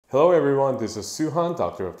Hello everyone, this is Suhan,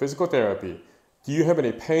 Doctor of Physical Therapy. Do you have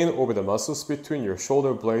any pain over the muscles between your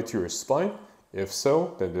shoulder blade to your spine? If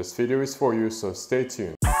so, then this video is for you, so stay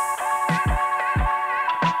tuned.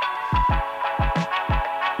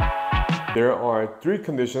 There are 3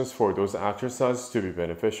 conditions for those exercises to be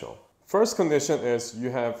beneficial. First condition is you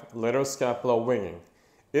have lateral scapular winging.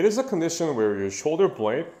 It is a condition where your shoulder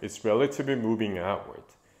blade is relatively moving outward.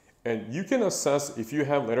 And you can assess if you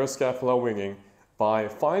have lateral scapular winging by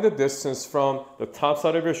find the distance from the top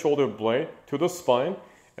side of your shoulder blade to the spine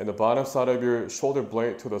and the bottom side of your shoulder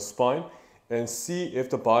blade to the spine, and see if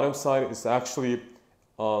the bottom side is actually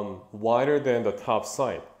wider than the top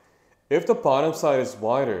side. If the bottom side is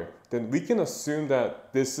wider, then we can assume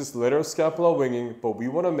that this is lateral scapular winging, but we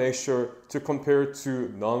want to make sure to compare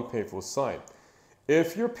to non-painful side.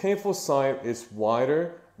 If your painful side is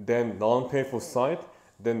wider than non-painful side,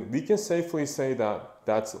 then we can safely say that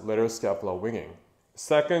that's lateral scapular winging.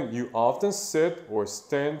 Second, you often sit or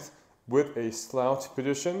stand with a slouch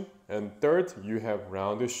position. And third, you have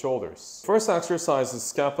rounded shoulders. First exercise is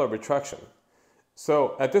scapular retraction.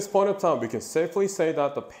 So at this point of time, we can safely say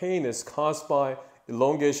that the pain is caused by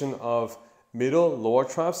elongation of middle lower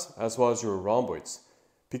traps as well as your rhomboids.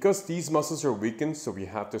 Because these muscles are weakened, so we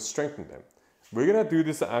have to strengthen them. We're gonna do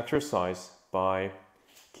this exercise by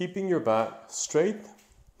keeping your back straight,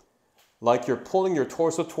 like you're pulling your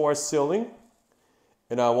torso towards ceiling.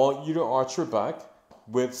 And I want you to arch your back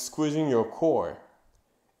with squeezing your core.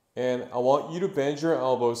 And I want you to bend your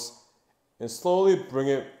elbows and slowly bring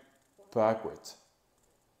it backward.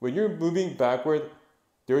 When you're moving backward,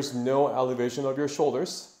 there's no elevation of your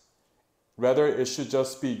shoulders. Rather, it should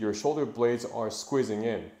just be your shoulder blades are squeezing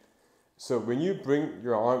in. So when you bring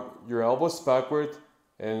your elbows backward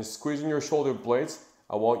and squeezing your shoulder blades,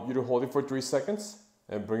 I want you to hold it for 3 seconds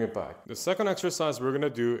and bring it back. The second exercise we're gonna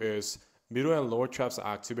do is middle and lower traps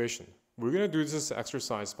activation. We're gonna do this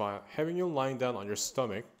exercise by having you lying down on your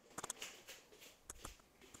stomach.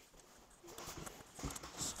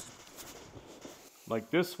 Like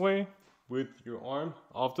this way, with your arm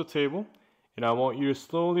off the table. And I want you to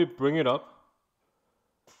slowly bring it up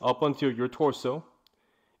until your torso.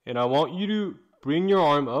 And I want you to bring your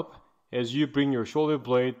arm up as you bring your shoulder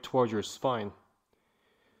blade towards your spine.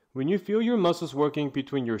 When you feel your muscles working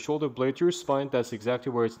between your shoulder blade to your spine, that's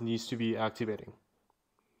exactly where it needs to be activating.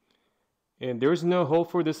 And there's no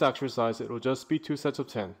hold for this exercise, it will just be 2 sets of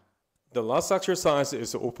 10. The last exercise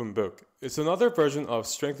is open book. It's another version of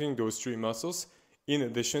strengthening those 3 muscles in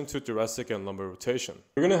addition to thoracic and lumbar rotation.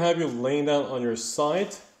 We're gonna have you laying down on your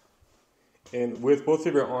side and with both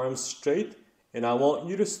of your arms straight. And I want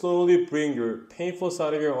you to slowly bring your painful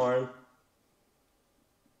side of your arm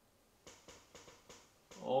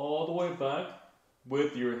all the way back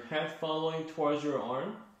with your head following towards your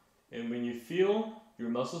arm. And when you feel your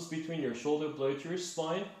muscles between your shoulder blade to your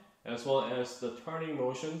spine, as well as the turning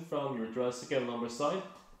motion from your thoracic and lumbar side,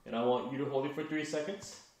 and I want you to hold it for 3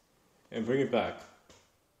 seconds and bring it back.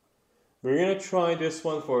 We're gonna try this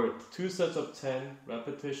one for 2 sets of 10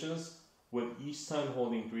 repetitions with each time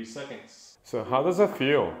holding 3 seconds. So how does that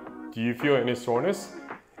feel? Do you feel any soreness?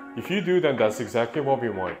 If you do, then that's exactly what we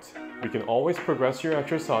want. We can always progress your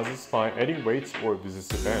exercises by adding weights or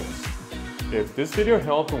resistance bands. If this video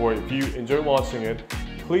helped or if you enjoyed watching it,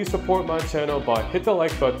 please support my channel by hit the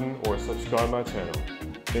like button or subscribe my channel.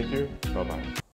 Thank you. Bye bye.